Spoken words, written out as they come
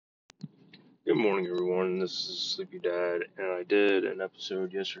Good morning, everyone. This is Sleepy Dad, and I did an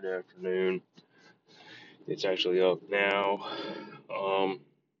episode yesterday afternoon. It's actually up now. Um,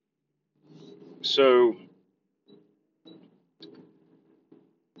 so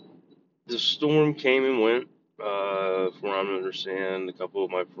the storm came and went. From what I understand, a couple of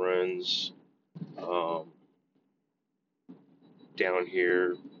my friends um, down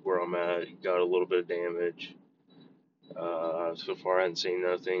here where I'm at got a little bit of damage. So far, I haven't seen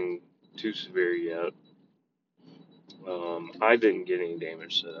nothing too severe yet. I didn't get any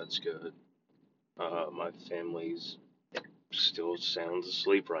damage, so that's good. My family's still sound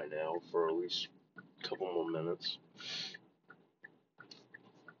asleep right now for at least a couple more minutes.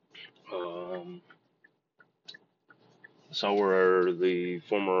 Um, saw where the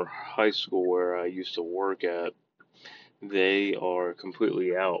former high school where I used to work at, they are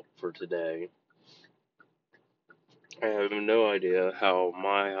completely out for today. I have no idea how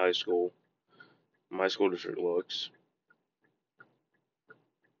my school district looks.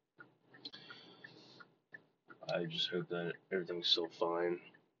 I just hope that everything's still fine.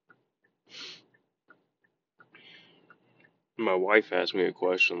 My wife asked me a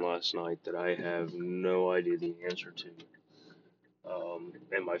question last night that I have no idea the answer to.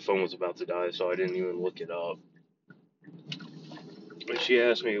 And my phone was about to die, so I didn't even look it up. And she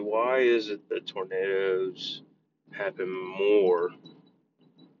asked me, why is it that tornadoes happen more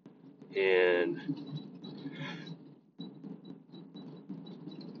in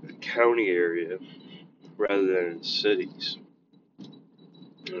the county area rather than in cities?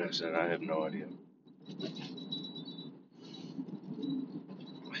 And I said, I have no idea.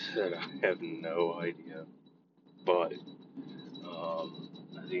 I said, I have no idea. But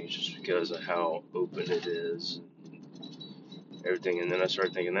I think it's just because of how open it is and everything. And then I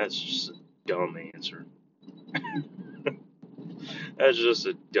started thinking, that's just a dumb answer. That's just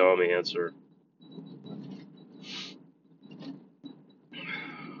a dumb answer.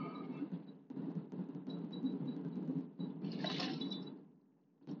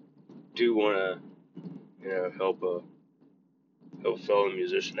 Do want to, help a fellow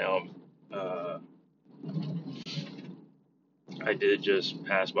musician out. Uh, I did just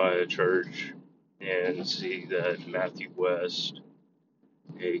pass by a church and see that Matthew West,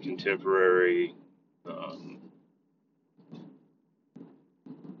 a um,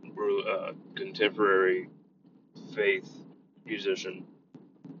 contemporary faith musician,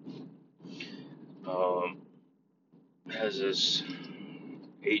 um, has this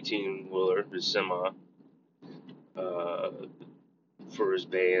 18 wheeler, his semi, uh, for his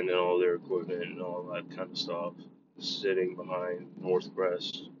band and all their equipment and all that kind of stuff, sitting behind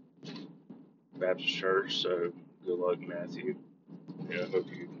Northcrest Baptist Church. So good luck, Matthew. I hope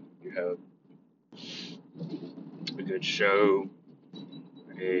you have a good show,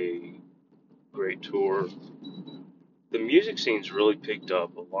 a great tour. The music scene's really picked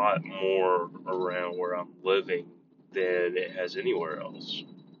up a lot more around where I'm living than it has anywhere else.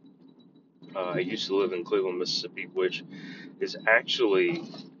 I used to live in Cleveland, Mississippi, which is actually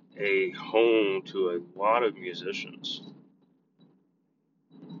a home to a lot of musicians.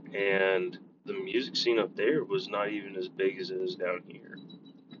 And the music scene up there was not even as big as it is down here.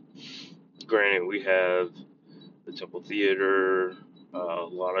 Granted, we have the Temple Theater. A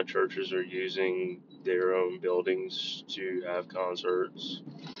lot of churches are using their own buildings to have concerts.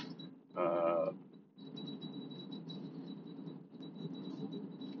 Uh,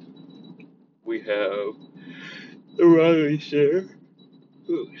 we have the Riley Center.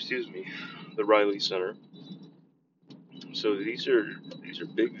 Ooh, excuse me, the Riley Center. So these are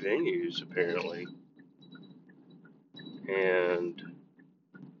big venues apparently, and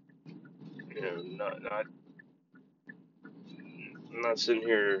I'm not sitting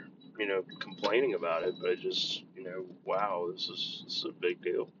here complaining about it, but just wow, this is a big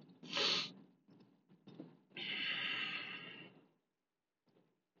deal.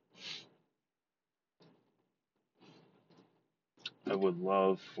 I would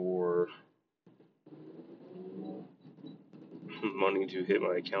love for money to hit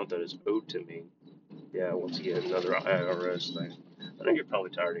my account that is owed to me. Yeah, once again, another IRS thing. I think you're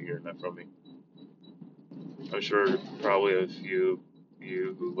probably tired of hearing that from me. I'm sure probably a few of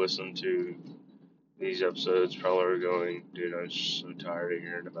you who listen to these episodes probably are going, dude, I'm just so tired of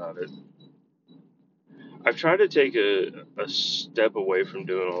hearing about it. I've tried to take a step away from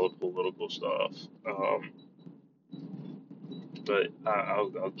doing all the political stuff, but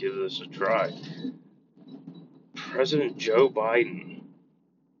I'll give this a try. President Joe Biden,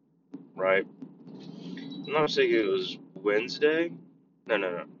 right? I'm not saying it was Wednesday. No,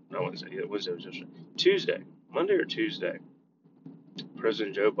 not Wednesday. Yeah, Wednesday was yesterday. Tuesday, Monday or Tuesday.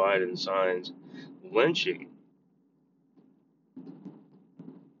 President Joe Biden signs lynching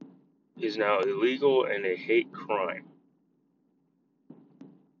is now illegal and a hate crime.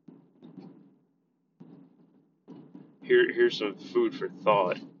 Here's some food for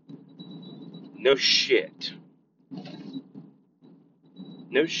thought. No shit.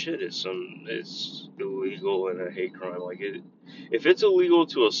 No shit. It's illegal and a hate crime. Like if it's illegal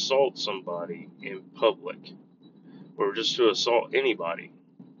to assault somebody in public, or just to assault anybody,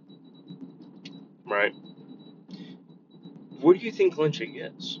 right? What do you think lynching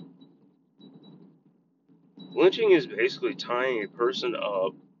is? Lynching is basically tying a person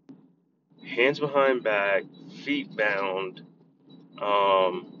up, hands behind back, feet bound,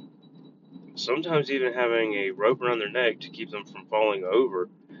 sometimes even having a rope around their neck to keep them from falling over,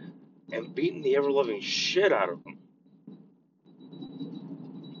 and beating the ever-loving shit out of them.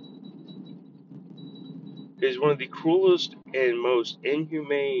 It is one of the cruelest and most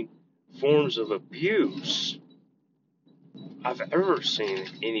inhumane forms of abuse I've ever seen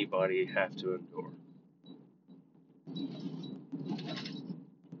anybody have to endure.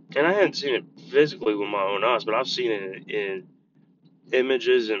 And I hadn't seen it physically with my own eyes, but I've seen it in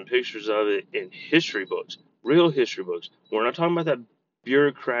images and pictures of it in history books, real history books. We're not talking about that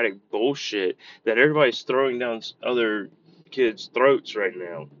bureaucratic bullshit that everybody's throwing down other kids' throats right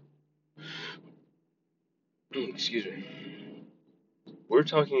now. Excuse me. We're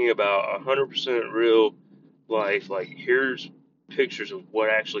talking about 100% real life. Like, here's pictures of what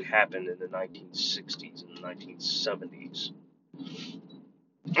actually happened in the 1960s and the 1970s.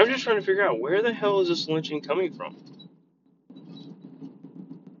 I'm just trying to figure out, where the hell is this lynching coming from?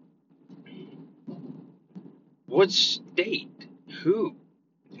 What state? Who?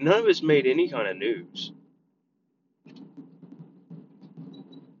 None of it's made any kind of news.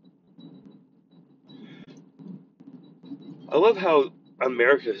 I love how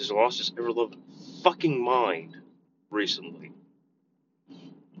America has lost its ever-loving fucking mind recently.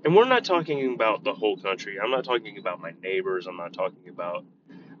 And we're not talking about the whole country. I'm not talking about my neighbors. I'm not talking about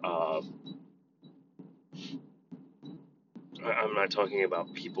I'm not talking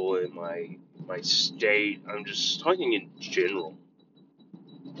about people in my state. I'm just talking in general.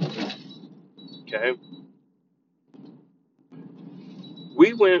 Okay?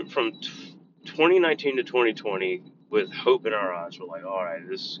 We went from 2019 to 2020 with hope in our eyes. We're like, all right,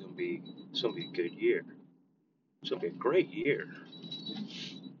 this is gonna be a good year. It's gonna be a great year.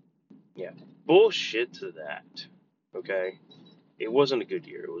 Yeah, bullshit to that. Okay, it wasn't a good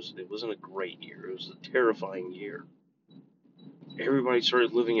year. It wasn't a great year. It was a terrifying year. Everybody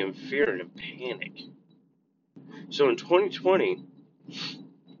started living in fear and in panic. So in 2020,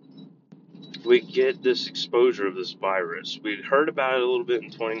 we get this exposure of this virus. We'd heard about it a little bit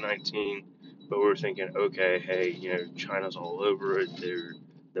in 2019, but we were thinking, okay, hey, China's all over it.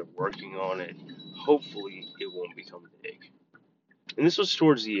 They're working on it. Hopefully, it won't become big. And this was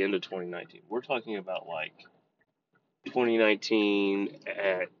towards the end of 2019. We're talking about like 2019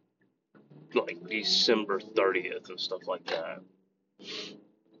 at like December 30th and stuff like that.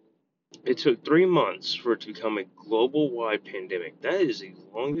 It took 3 months for it to become a global-wide pandemic. That is the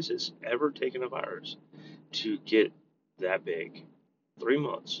longest it's ever taken a virus to get that big. 3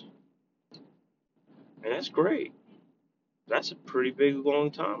 months. And that's great. That's a pretty big,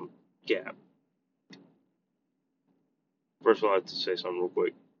 long time gap. First of all, I have to say something real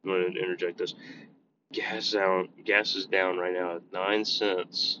quick. I'm going to interject this. Gas is down right now at 9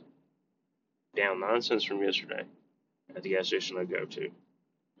 cents. Down 9 cents from yesterday at the gas station I go to.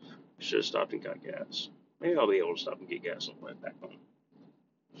 Should have stopped and got gas. Maybe I'll be able to stop and get gas on the way back home.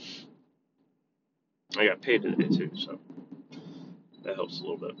 I got paid today too, so that helps a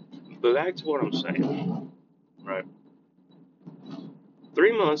little bit. But back to what I'm saying, right?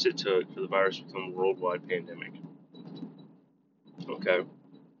 3 months it took for the virus to become a worldwide pandemic. Okay,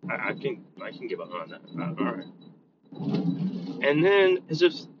 I can get behind that. All right. And then, as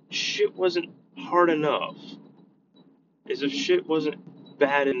if shit wasn't hard enough, as if shit wasn't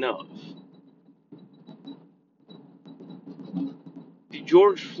bad enough, the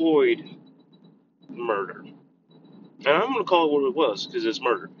George Floyd murder, and I'm going to call it what it was because it's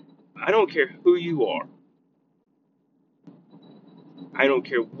murder. I don't care who you are. I don't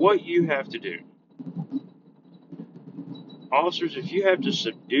care what you have to do. Officers, if you have to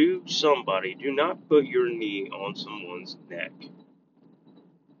subdue somebody, do not put your knee on someone's neck.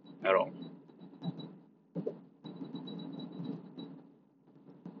 At all.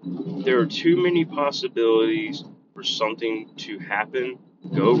 There are too many possibilities for something to happen,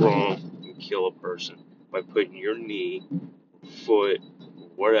 go wrong, and kill a person by putting your knee, foot,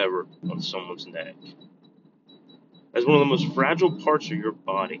 whatever, on someone's neck. That's one of the most fragile parts of your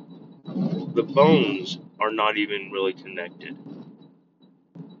body. The bones are not even really connected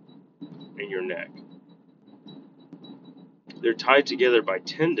in your neck. They're tied together by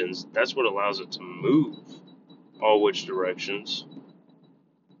tendons. That's what allows it to move all which directions.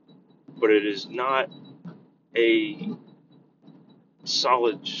 But it is not a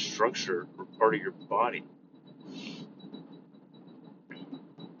solid structure or part of your body.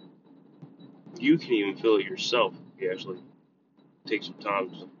 You can even feel it yourself if you actually take some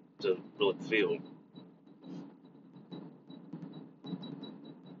time to really feel.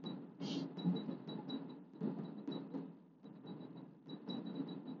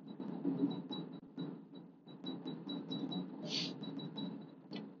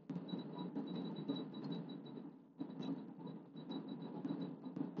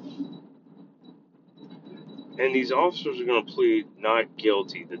 And these officers are going to plead not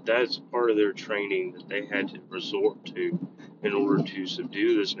guilty, that's part of their training that they had to resort to in order to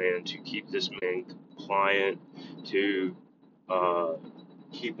subdue this man, to keep this man compliant, to uh,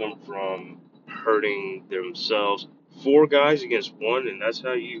 keep them from hurting themselves. 4 guys against one, and that's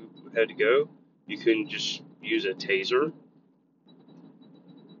how you had to go. You couldn't just use a taser.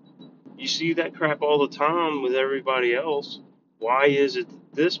 You see that crap all the time with everybody else. Why is it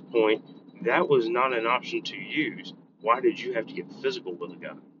at this point that was not an option to use? Why did you have to get physical with a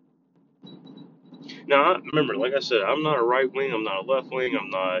guy? Now, remember, like I said, I'm not a right wing, I'm not a left wing, I'm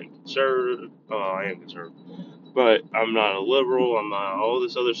not conservative. I am conservative, but I'm not a liberal, I'm not all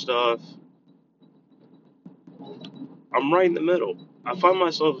this other stuff. I'm right in the middle. I find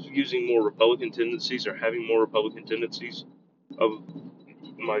myself using more Republican tendencies or having more Republican tendencies of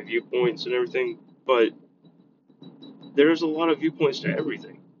my viewpoints and everything, but there's a lot of viewpoints to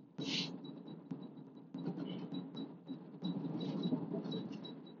everything.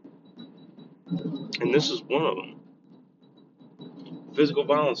 And this is one of them. Physical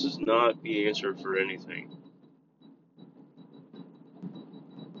violence is not the answer for anything.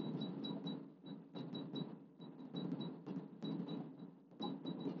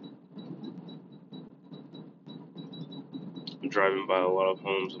 I'm driving by a lot of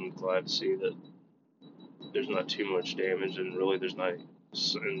homes. I'm glad to see that there's not too much damage, and really there's not,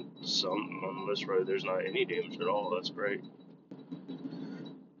 in some on this road, there's not any damage at all. That's great.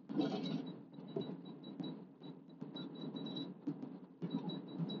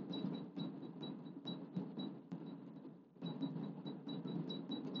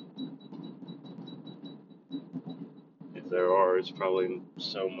 If there are, it's probably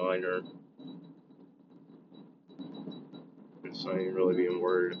so minor. It's not even really being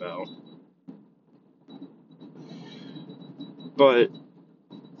worried about. But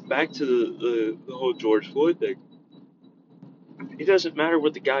back to the whole George Floyd thing. It doesn't matter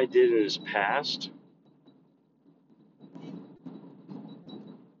what the guy did in his past.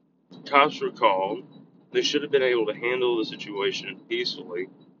 Cops were called. They should have been able to handle the situation peacefully,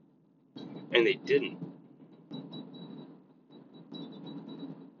 and they didn't.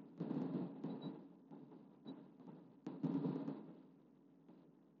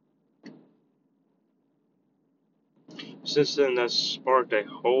 Since then, that's sparked a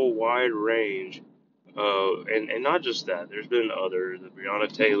whole wide range of, and not just that. There's been other, the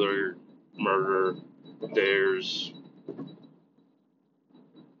Breonna Taylor murder. There's,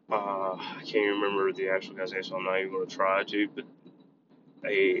 I can't even remember the actual guy's name, so I'm not even going to try to. But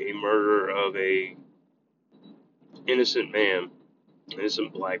a murder of a innocent man,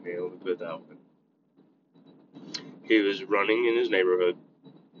 innocent black man. Let me put it that way. He was running in his neighborhood,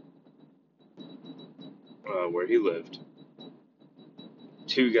 where he lived.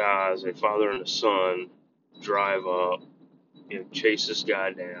 2 guys, a father and a son, drive up, chase this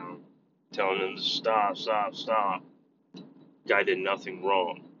guy down, telling him to stop, stop, stop. Guy did nothing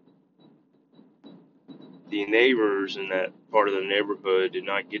wrong. The neighbors in that part of the neighborhood did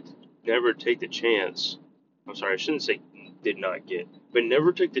not never take the chance. I'm sorry, I shouldn't say did not get, but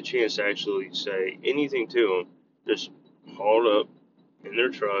never took the chance to actually say anything to him. Just hauled up in their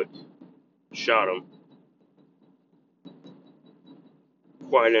truck, shot him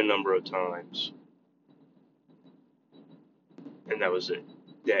quite a number of times, and that was it.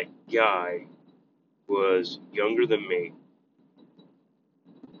 That guy was younger than me.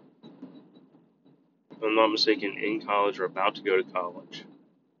 If I'm not mistaken, in college or about to go to college.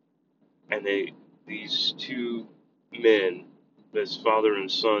 And these 2 men, this father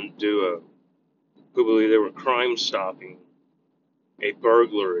and son duo, who believe they were crime stopping a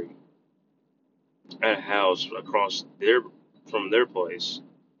burglary at a house across from their place,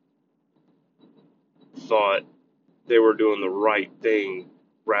 thought they were doing the right thing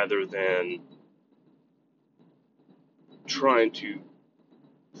rather than trying to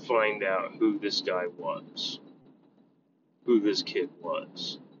find out who this guy was, who this kid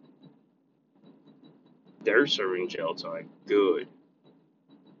was. They're serving jail time. Good.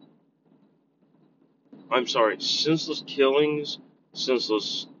 I'm sorry, senseless killings,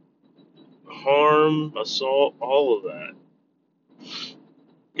 senseless harm, assault, all of that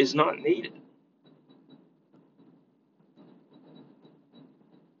is not needed.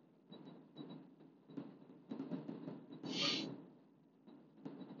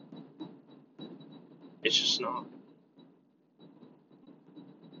 It's just not.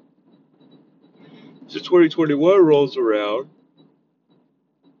 So 2021 rolls around,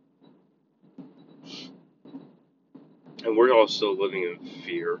 and we're all still living in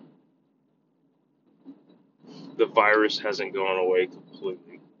fear. The virus hasn't gone away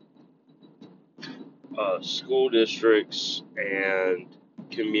completely. School districts and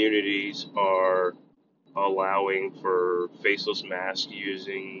communities are allowing for faceless mask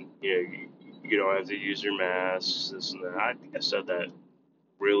using. You don't have to use your masks. This and that. I think I said that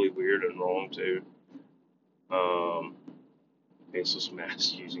really weird and wrong too. Um, Faceless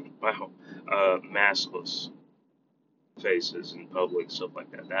mask using. Wow. Maskless faces in public, stuff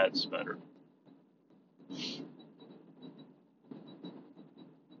like that. That's better.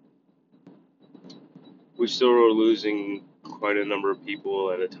 We still are losing quite a number of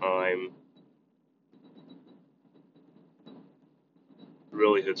people at a time. It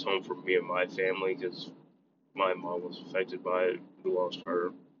really hits home for me and my family because my mom was affected by it. We lost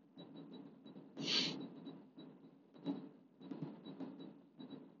her.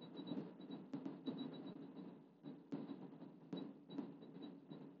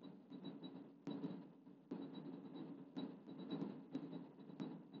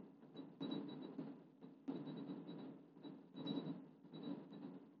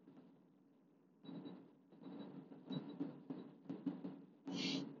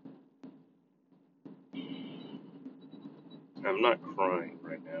 I'm not crying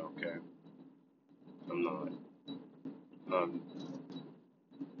right now, okay? I'm not. I'm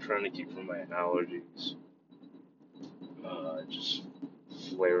trying to keep from my allergies. Just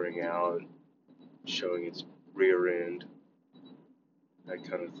flaring out, showing its rear end, that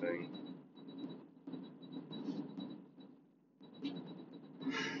kind of thing.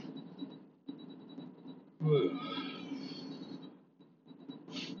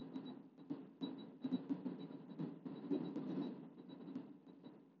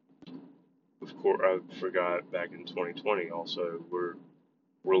 Of course, I forgot back in 2020 also, we're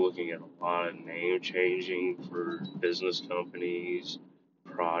looking at a lot of name changing for business companies,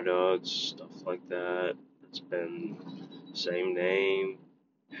 products, stuff like that. It's been same name,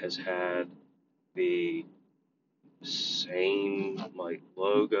 has had the same like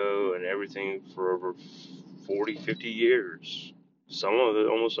logo and everything for over 40, 50 years. Some of it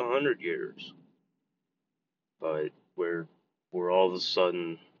almost 100 years. But we're all of a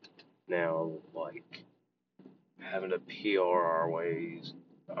sudden now like having to PR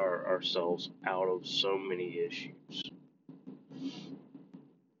ourselves out of so many issues.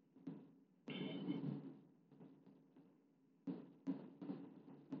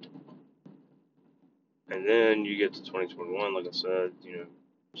 And then you get to 2021, like I said,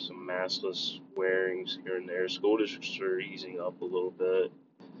 some maskless wearings here and there. School districts are easing up a little bit.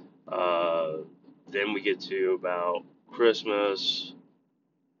 Uh, then we get to about Christmas,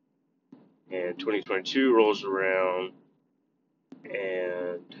 and 2022 rolls around,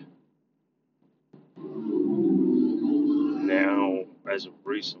 and now, as of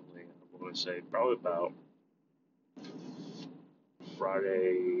recently, I want to say probably about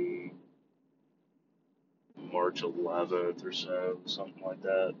Friday, March 11th or so, something like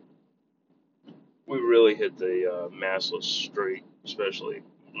that. We really hit the massless streak, especially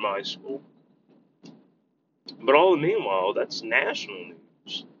my school. But all the meanwhile, that's national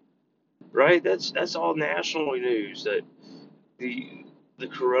news, right? That's all national news that the the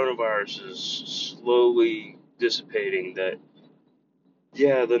coronavirus is slowly dissipating. That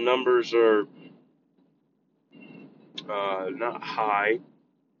yeah, the numbers are not high,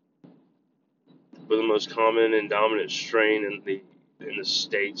 but the most common and dominant strain in the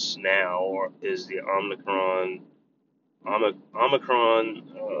states now is the Omicron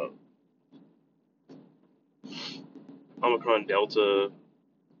Omicron Delta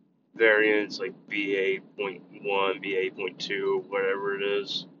variants like BA.1, BA.2, whatever it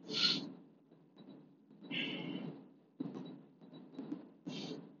is.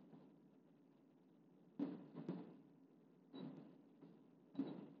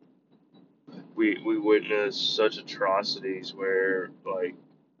 We witnessed such atrocities where like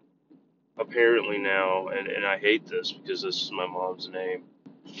apparently now, and I hate this because this is my mom's name,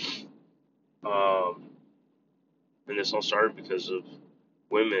 And this all started because of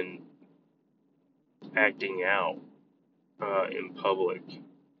women acting out in public,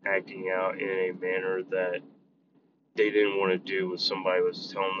 acting out in a manner that they didn't want to do what somebody was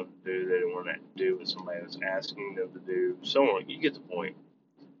telling them to do. They didn't want to do what somebody was asking them to do. So on. You get the point.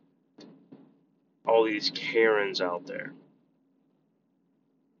 All these Karens out there.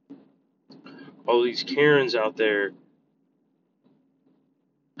 All these Karens out there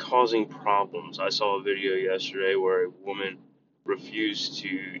causing problems. I saw a video yesterday where a woman refused to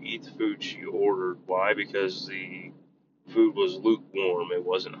eat the food she ordered. Why? Because the food was lukewarm. It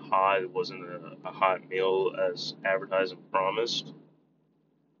wasn't hot. It wasn't a hot meal as advertised and promised.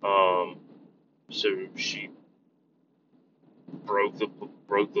 Um, so she broke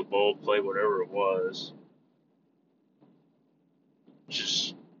the bowl plate, whatever it was,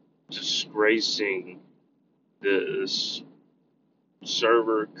 just disgracing this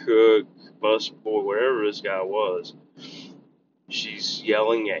server, cook, busboy, whatever this guy was. She's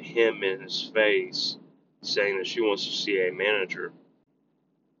yelling at him in his face, saying that she wants to see a manager.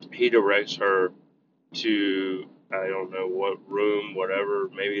 He directs her to, I don't know what room, whatever,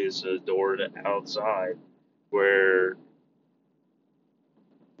 maybe it's a door to outside, where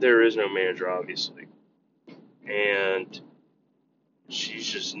there is no manager, obviously. And she's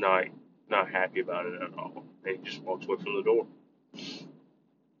just not happy about it at all. And he just walks away from the door.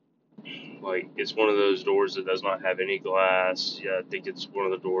 Like, it's one of those doors that does not have any glass. Yeah, I think it's one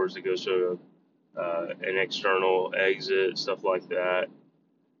of the doors that goes to an external exit, stuff like that.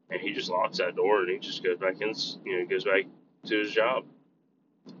 And he just locks that door and he just goes back in, goes back to his job,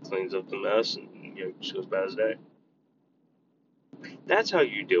 cleans up the mess, and just goes about his day. That's how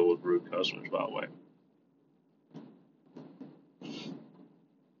you deal with rude customers, by the way.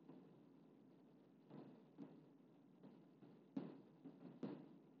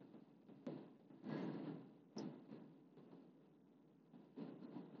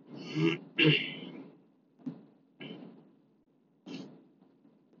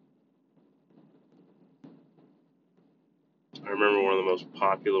 I remember one of the most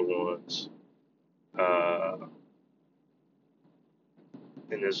popular ones, uh,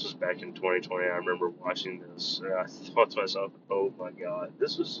 and this was back in 2020. I remember watching this, and I thought to myself, "Oh my God,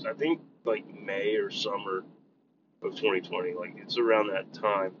 this was I think like May or summer of 2020. Like it's around that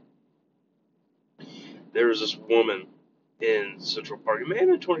time. There was this woman in Central Park. It may have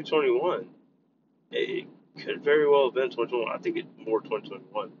been 2021. It could very well have been 2021. I think it's more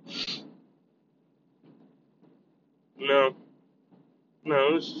 2021. No, no,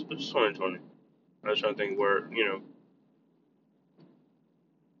 it was 2020. I was trying to think where,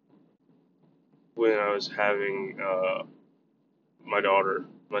 when I was having my daughter,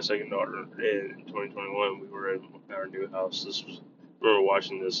 my second daughter, in 2021, we were in our new house. We were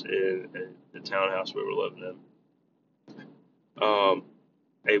watching this in the townhouse we were living in.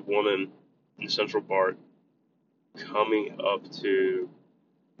 A woman in Central Park coming up to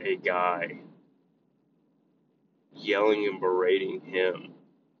a guy, yelling and berating him.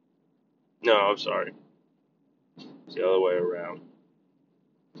 No, I'm sorry. It's the other way around.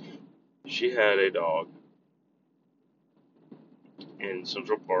 She had a dog in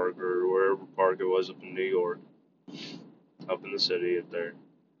Central Park or wherever park it was up in New York, up in the city up there.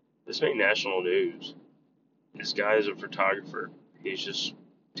 This made national news. This guy is a photographer. He's just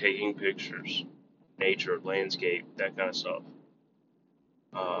taking pictures, nature, landscape, that kind of stuff.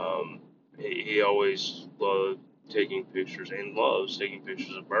 He always loved taking pictures and loves taking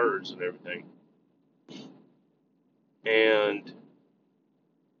pictures of birds and everything. And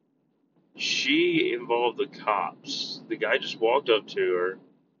she involved the cops. The guy just walked up to her,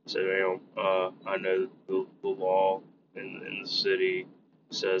 said, "Ma'am, I know the law in the city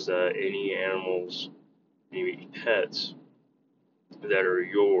says that any animals, any pets that are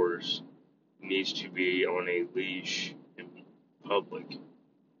yours, needs to be on a leash in public."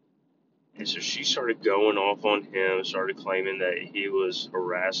 And so she started going off on him, started claiming that he was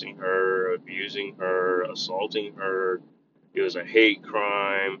harassing her, abusing her, assaulting her. It was a hate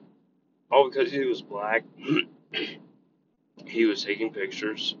crime. All because he was black. He was taking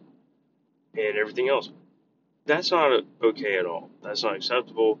pictures and everything else. That's not okay at all. That's not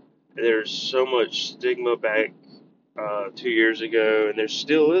acceptable. There's so much stigma back 2 years ago, and there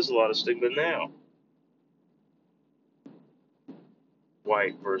still is a lot of stigma now.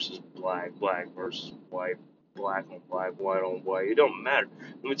 White versus black, black versus white, black on black, white on white. It don't matter.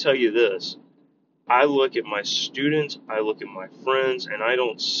 Let me tell you this. I look at my students, I look at my friends, and I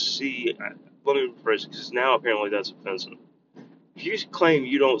don't see. Let me rephrase it, because now apparently that's offensive. If you claim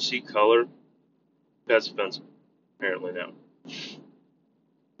you don't see color, that's offensive, apparently now.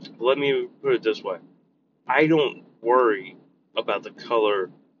 let me put it this way. I don't worry about the color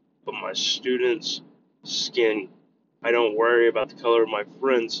of my students' skin. I don't worry about the color of my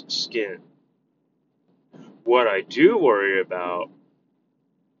friends' skin. What I do worry about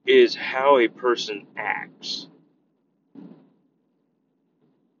is how a person acts.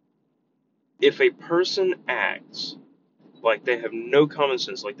 If a person acts like they have no common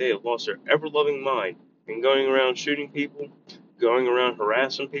sense, like they have lost their ever loving mind, and going around shooting people, going around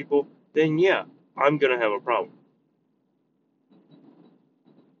harassing people, then yeah, I'm going to have a problem.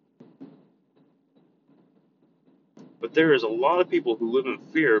 But there is a lot of people who live in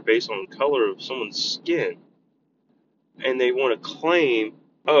fear based on the color of someone's skin, and they want to claim,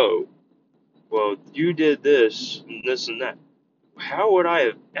 oh, well, you did this and this and that. How would I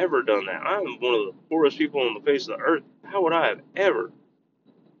have ever done that? I'm one of the poorest people on the face of the earth. How would I have ever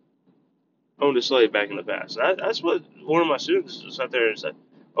owned a slave back in the past? That's what one of my students sat there and said.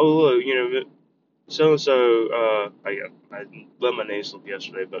 Oh, look, so and so. I let my name slip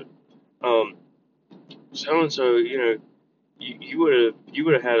yesterday, but so and so, you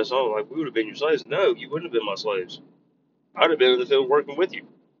would have had us all like we would have been your slaves. No, you wouldn't have been my slaves. I'd have been in the field working with you.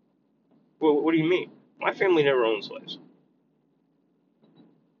 Well, what do you mean? My family never owned slaves,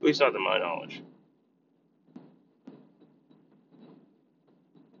 at least not to my knowledge.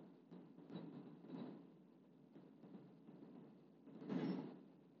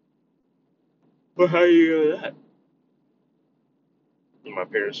 Well, how do you know that? My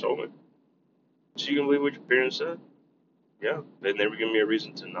parents told me. So you can believe what your parents said? Yeah, they never give me a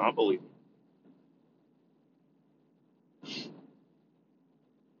reason to not believe them.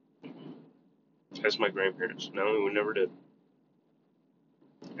 As my grandparents. No, we never did.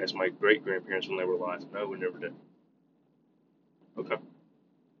 As my great grandparents when they were alive. No, we never did. Okay.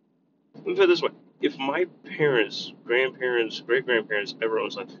 Let me put it this way. If my parents, grandparents, great grandparents ever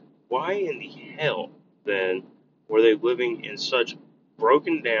owned slaves, why in the hell then were they living in such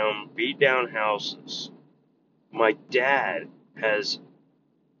broken down, beat down houses? My dad has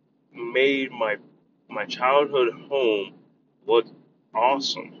made my childhood home look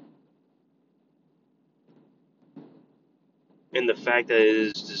awesome. And the fact that it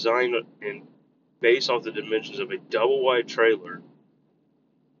is designed and based off the dimensions of a double wide trailer,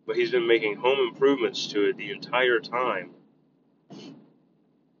 but he's been making home improvements to it the entire time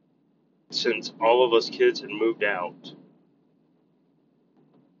since all of us kids had moved out.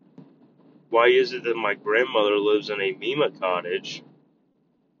 Why is it that my grandmother lives in a Mima cottage?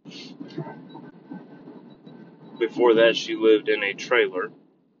 Before that, she lived in a trailer.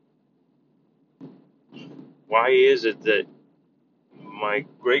 Why is it that my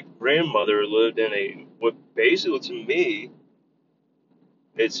great grandmother lived in what basically to me,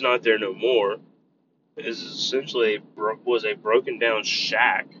 it's not there no more, is essentially was a broken down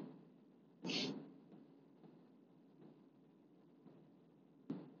shack?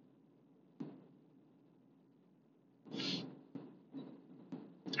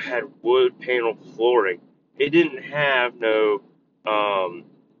 Had wood panel flooring. It didn't have no um,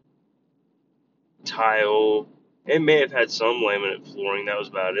 tile. It may have had some laminate flooring, that was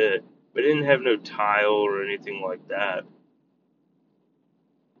about it. But it didn't have no tile or anything like that.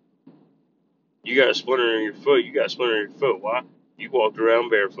 You got a splinter in your foot, you got a splinter in your foot. Why? You walked around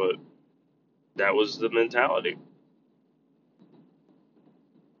barefoot. That was the mentality.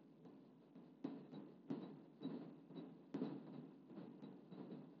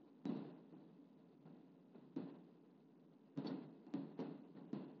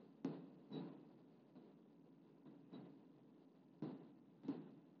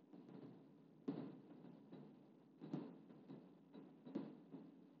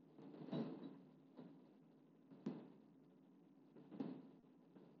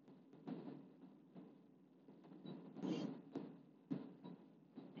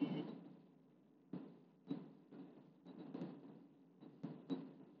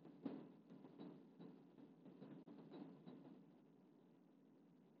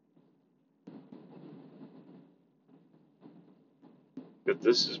 But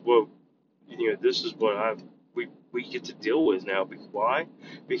this is what we get to deal with now. Why?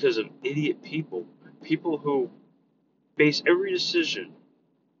 Because of idiot people. People who base every decision,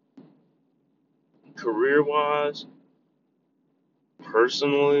 career wise,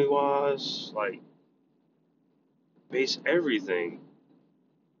 personally wise, like base everything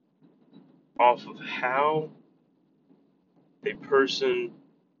off of how a person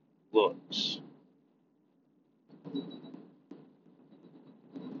looks.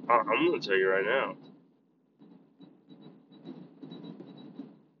 I'm going to tell you right now.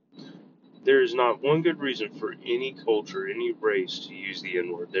 There is not one good reason for any culture, any race to use the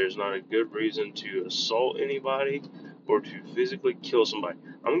N word. There's not a good reason to assault anybody or to physically kill somebody.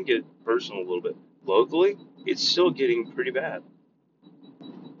 I'm going to get personal a little bit. Locally, it's still getting pretty bad.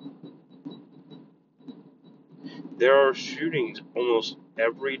 There are shootings almost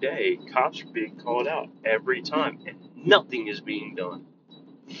every day. Cops are being called out every time, and nothing is being done.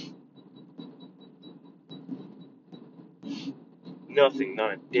 Nothing,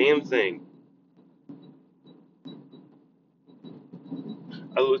 not a damn thing.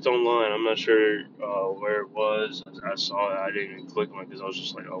 I looked online. I'm not sure where it was. I saw it. I didn't even click on it because I was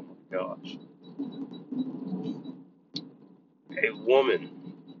just like, oh my gosh. A woman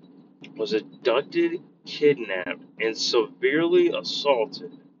was abducted, kidnapped, and severely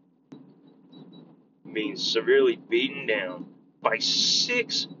assaulted, means severely beaten down, by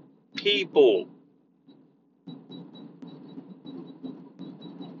 6 people.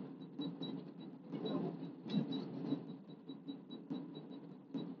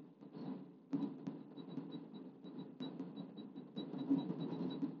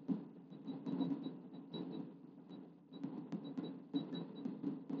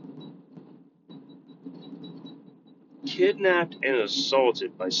 Kidnapped and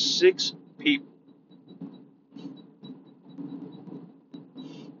assaulted by 6 people.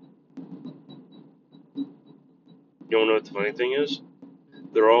 You wanna know what the funny thing is?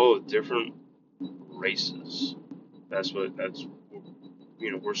 They're all of different races. That's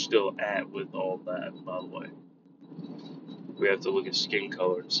we're still at with all that, by the way. We have to look at skin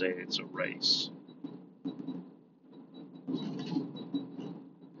color and say it's a race.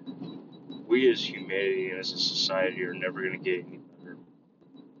 We as humanity and as a society are never going to get any better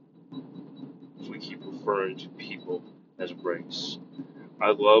if we keep referring to people as race. I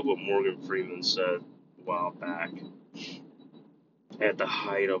love what Morgan Freeman said a while back at the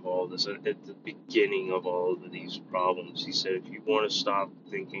height of all this, at the beginning of all of these problems. He said, if you want to stop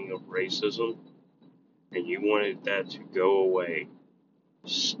thinking of racism and you wanted that to go away,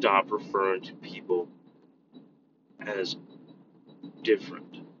 stop referring to people as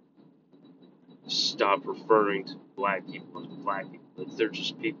different. Stop referring to black people as black people. They're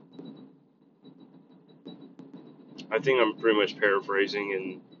just people. I think I'm pretty much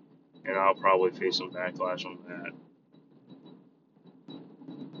paraphrasing, and I'll probably face some backlash on that.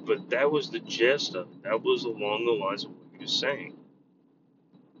 But that was the gist of it. That was along the lines of what he was saying.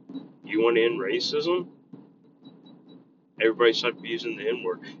 You want to end racism? Everybody stop using the N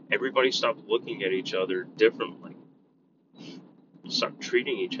word. Everybody stop looking at each other differently. Stop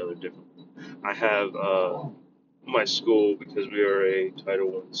treating each other differently. I have my school, because we are a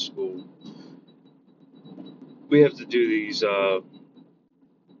Title I school, we have to do these, what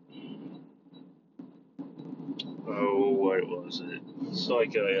was it? It's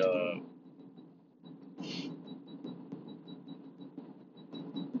like well,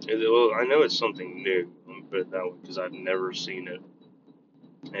 I know it's something new, let me put it that way, because I've never seen it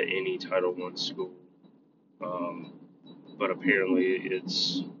at any Title I school. But apparently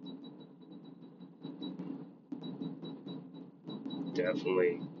it's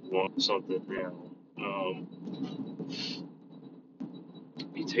definitely something now.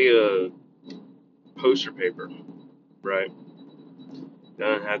 You take a poster paper, right?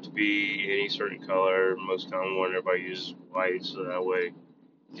 Doesn't have to be any certain color. Most common one everybody uses white, so that way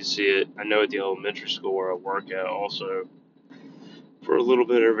you can see it. I know at the elementary school where I work at also, for a little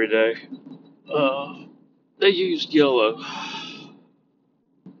bit every day, they used yellow,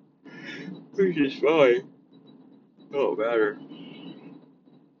 which is fine. Oh, matter.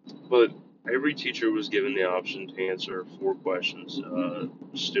 But every teacher was given the option to answer 4 questions.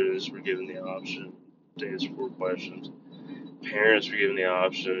 Students were given the option to answer 4 questions. Parents were given the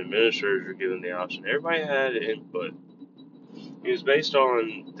option. Administrators were given the option. Everybody had input. It was based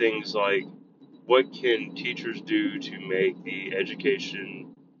on things like, what can teachers do to make the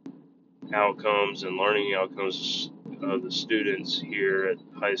education outcomes and learning outcomes of the students here at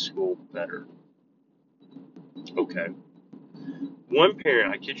high school better? Okay. One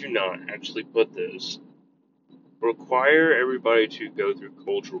parent, I kid you not, actually put this: require everybody to go through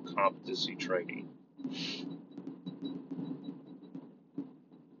cultural competency training.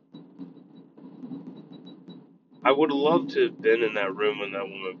 I would have loved to have been in that room when that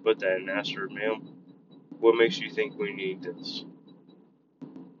woman put that and asked her, ma'am, what makes you think we need this?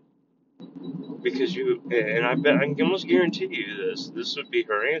 Because and I bet, I can almost guarantee you this would be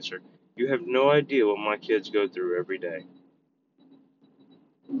her answer. You have no idea what my kids go through every day.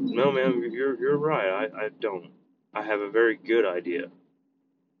 No, ma'am, you're right. I don't. I have a very good idea.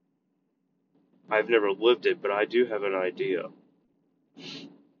 I've never lived it, but I do have an idea.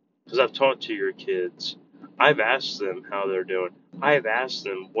 Because I've talked to your kids. I've asked them how they're doing. I've asked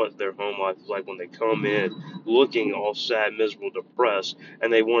them what their home life is like when they come in looking all sad, miserable, depressed,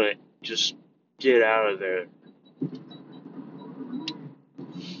 and they want to just get out of there.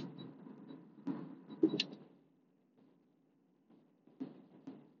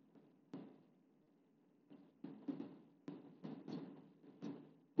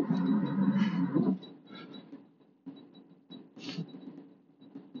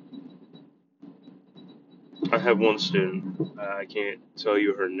 I have one student. I can't tell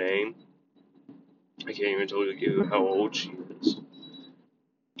you her name. I can't even tell you how old she is.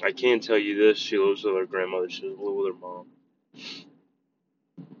 I can tell you this: she lives with her grandmother. She doesn't live with her mom.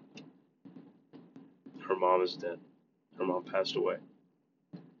 Her mom is dead. Her mom passed away.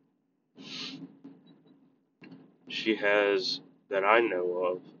 She has, that I know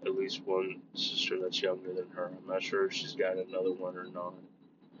of, at least one sister that's younger than her. I'm not sure if she's got another one or not.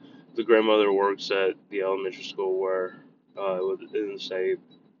 The grandmother works at the elementary school where in the same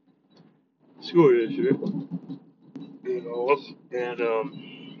school district, and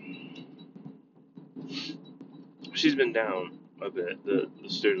she's been down a bit. The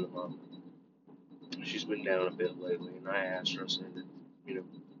student mom, she's been down a bit lately, and I asked her, I said, you know,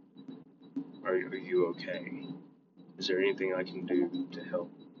 are you okay? Is there anything I can do to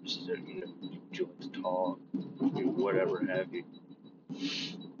help? Is there, would you like to talk? Whatever have you.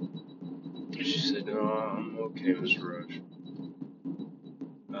 And she said, no, I'm okay, Mr. Roach.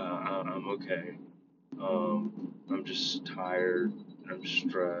 I'm okay. I'm just tired. I'm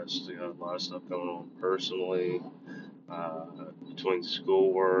stressed. I got a lot of stuff going on personally, uh, between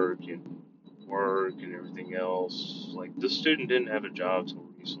schoolwork and work and everything else. Like, the student didn't have a job till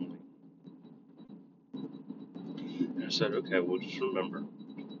recently. And I said, okay, well, just remember,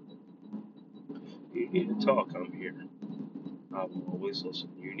 you need to talk, I'm here. I will always listen.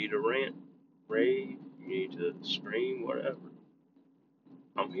 You need a rant, rave, you need to scream, whatever.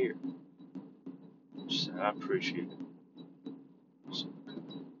 I'm here. She said, I appreciate it. I said,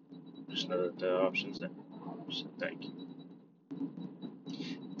 just know that the option's there. I said, thank you.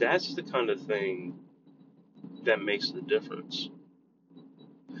 That's the kind of thing that makes the difference.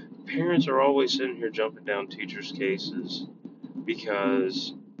 Parents are always sitting here jumping down teachers' cases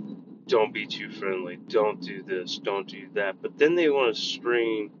because don't be too friendly, don't do this, don't do that. But then they want to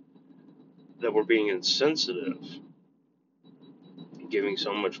scream that we're being insensitive, giving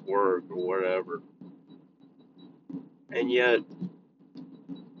so much work or whatever. And yet,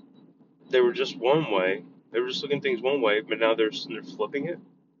 they were just one way. They were just looking at things one way, but now they're flipping it.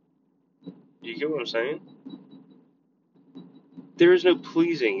 Do you get what I'm saying? There is no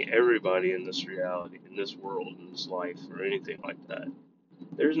pleasing everybody in this reality, in this world, in this life, or anything like that.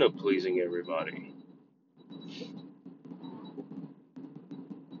 There's no pleasing everybody.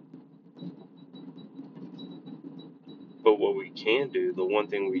 But what we can do, the one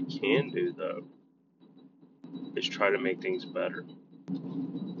thing we can do though, is try to make things better.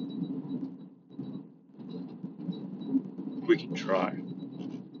 We can try.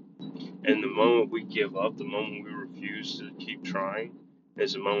 And the moment we give up, the moment we refuse to keep trying,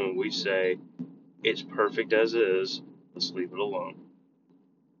 is the moment we say, it's perfect as is, let's leave it alone.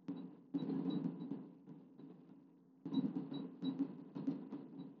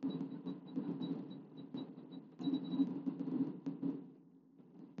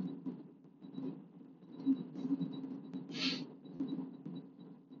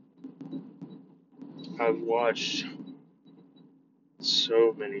 I've watched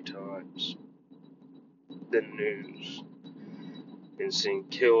so many times the news and seen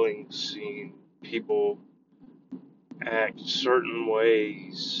killings, seen people act certain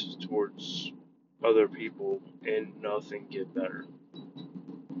ways towards other people and nothing get better.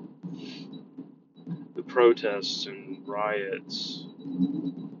 The protests and riots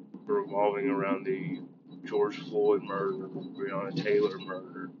revolving around the George Floyd murder, Breonna Taylor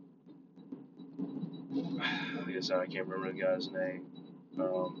murder. Like I said, I can't remember the guy's name.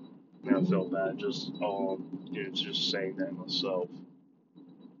 And I felt bad just saying that myself.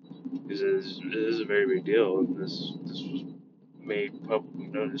 Because it is a very big deal, and this was made publicly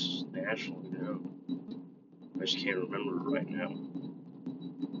known, this is nationally known. I just can't remember it right now.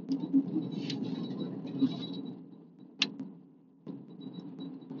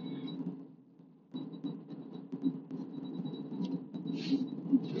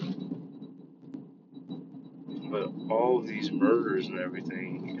 But all of these murders and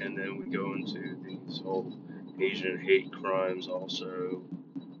everything, and then we go into these whole Asian hate crimes also,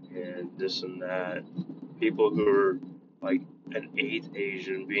 and this and that. People who are like an eighth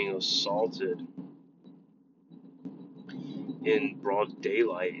Asian being assaulted in broad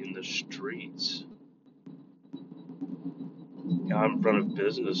daylight in the streets, out in front of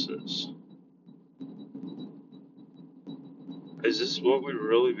businesses. Is this what we're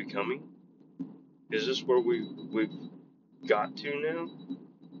really becoming? Is this where we've got to now?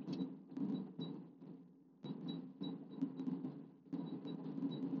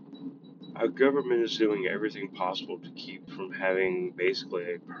 Our government is doing everything possible to keep from having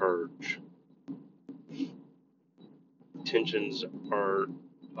basically a purge. Tensions are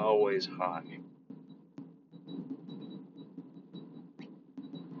always high.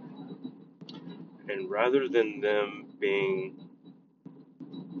 And rather than them being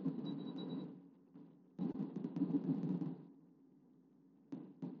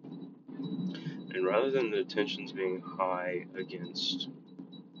and rather than the tensions being high against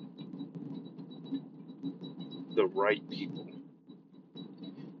the right people,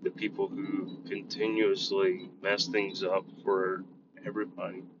 the people who continuously mess things up for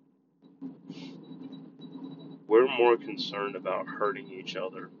everybody, we're more concerned about hurting each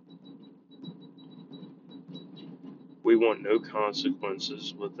other. We want no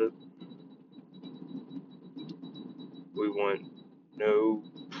consequences with it. We want no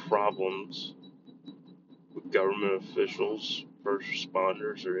problems with government officials, first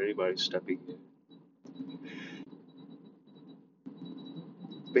responders, or anybody stepping in.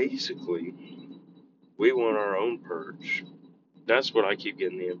 Basically, we want our own purge. That's what I keep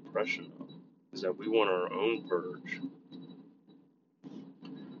getting the impression of, is that we want our own purge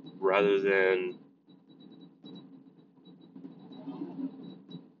rather than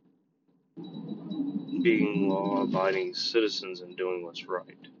being law-abiding citizens and doing what's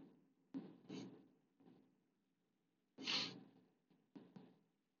right.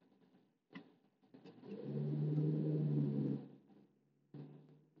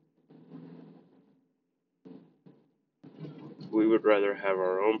 We would rather have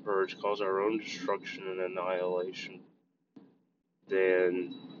our own purge, cause our own destruction and annihilation,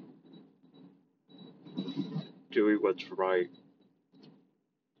 than doing what's right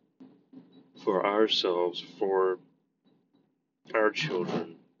for ourselves, for our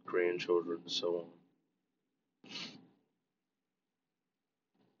children, grandchildren, and so on.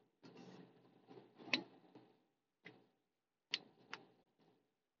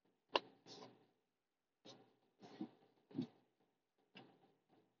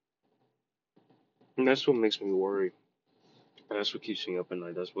 And that's what makes me worry. That's what keeps me up at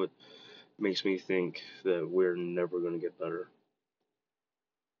night. That's what makes me think that we're never going to get better.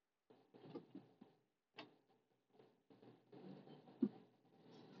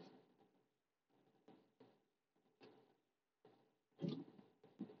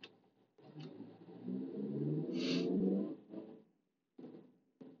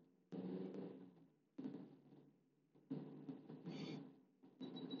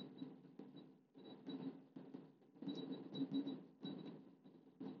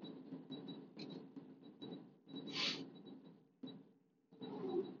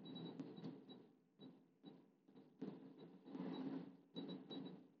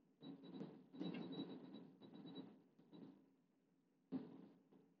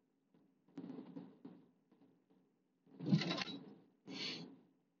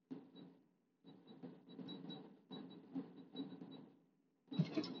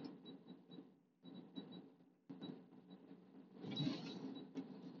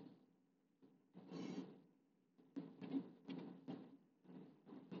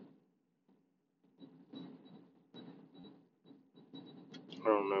 I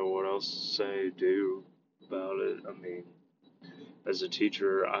don't know what else to say, do about it. I mean, as a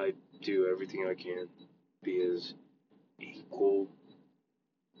teacher, I do everything I can be as equal,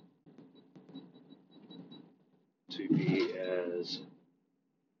 to be as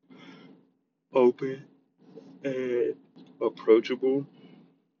open and approachable.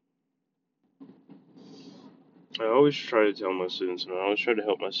 I always try to tell my students, and I always try to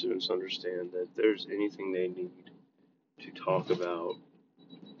help my students understand that if there's anything they need to talk about,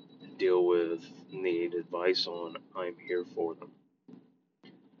 deal with, need advice on, I'm here for them.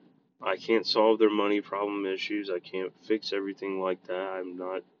 I can't solve their money problem issues. I can't fix everything like that. I'm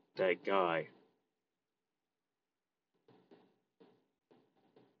not that guy.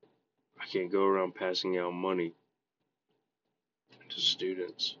 I can't go around passing out money to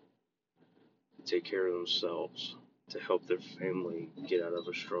students to take care of themselves, to help their family get out of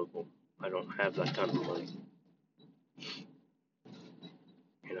a struggle. I don't have that kind of money.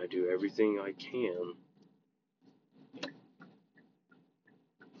 And I do everything I can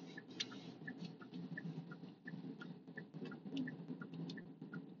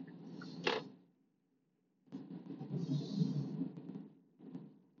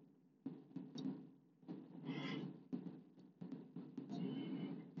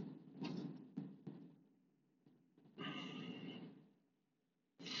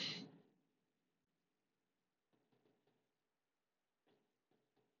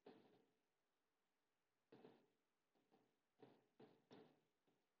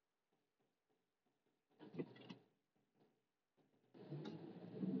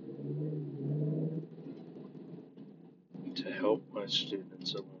my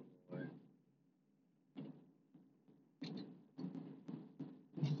students along the way.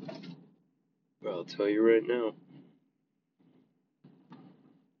 But I'll tell you right now,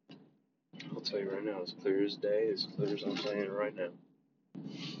 as clear as day, as clear as I'm saying it right now.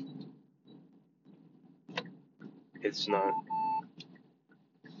 It's not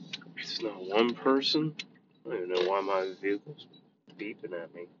one person. I don't even know why my vehicle's beeping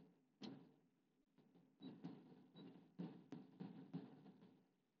at me.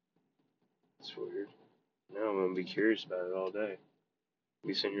 It's weird. Now I'm gonna be curious about it all day.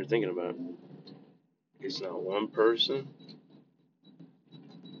 Be sitting here thinking about it. It's not one person.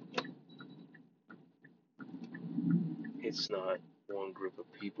 It's not one group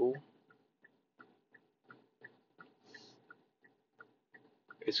of people.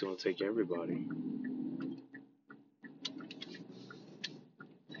 It's gonna take everybody.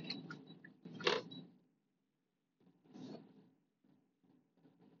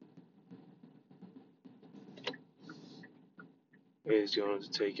 It's going to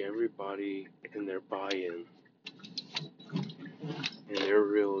take everybody in their buy-in and their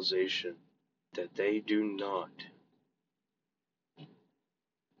realization that they do not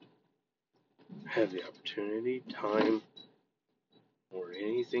have the opportunity, time, or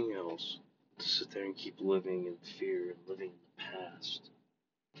anything else to sit there and keep living in fear and living in the past.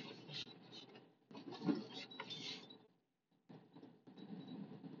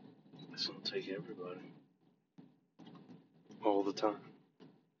 It's going to take everybody. All the time.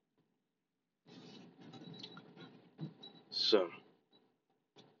 So,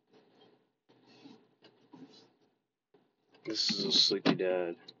 this is a sleepy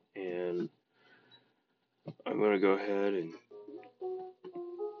dad, and I'm going to go ahead and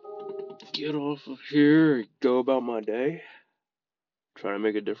get off of here and go about my day. Try to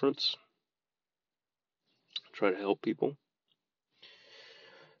make a difference. Try to help people.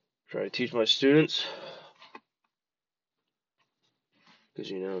 Try to teach my students. Because,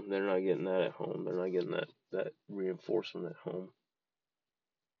 they're not getting that at home. They're not getting that reinforcement at home.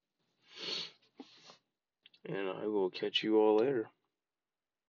 And I will catch you all later.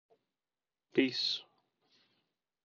 Peace.